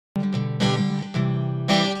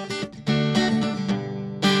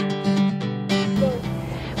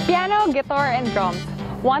guitar, and drums.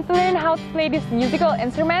 Want to learn how to play these musical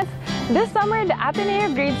instruments? This summer, the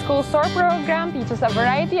Ateneo Grade School SOAR program teaches a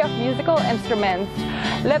variety of musical instruments.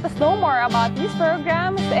 Let us know more about these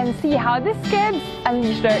programs and see how these kids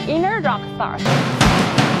unleash their inner rock stars.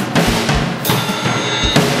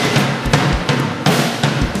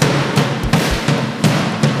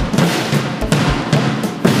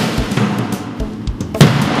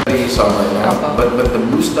 Summer now, but the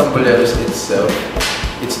Blues Tamboleros itself,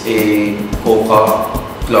 it's a COCA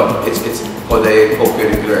club. It's called a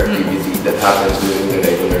co-curricular activity that happens during the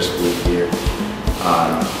regular school year.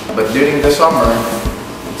 But during the summer,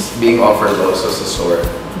 it's being offered also as a SOAR.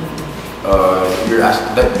 You're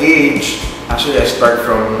asked the age. Actually, I start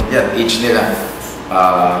from age nila.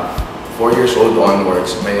 4 years old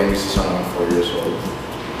onwards. My youngest is around 4 years old.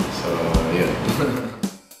 So yeah.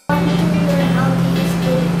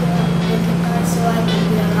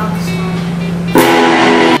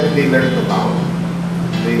 They learn to bound.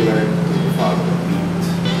 They learn to follow the beat.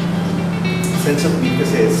 Sense of beat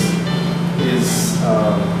kasi is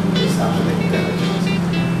actually intelligence.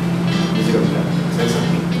 Musical intelligence. Sense of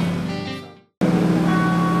beat.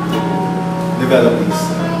 Develop these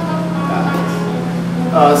talents.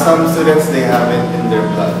 Some students, they have it in their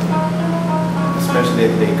blood,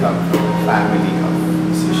 especially if they come from a family of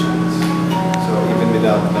musicians. So even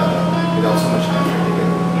without so much effort, they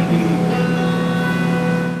can really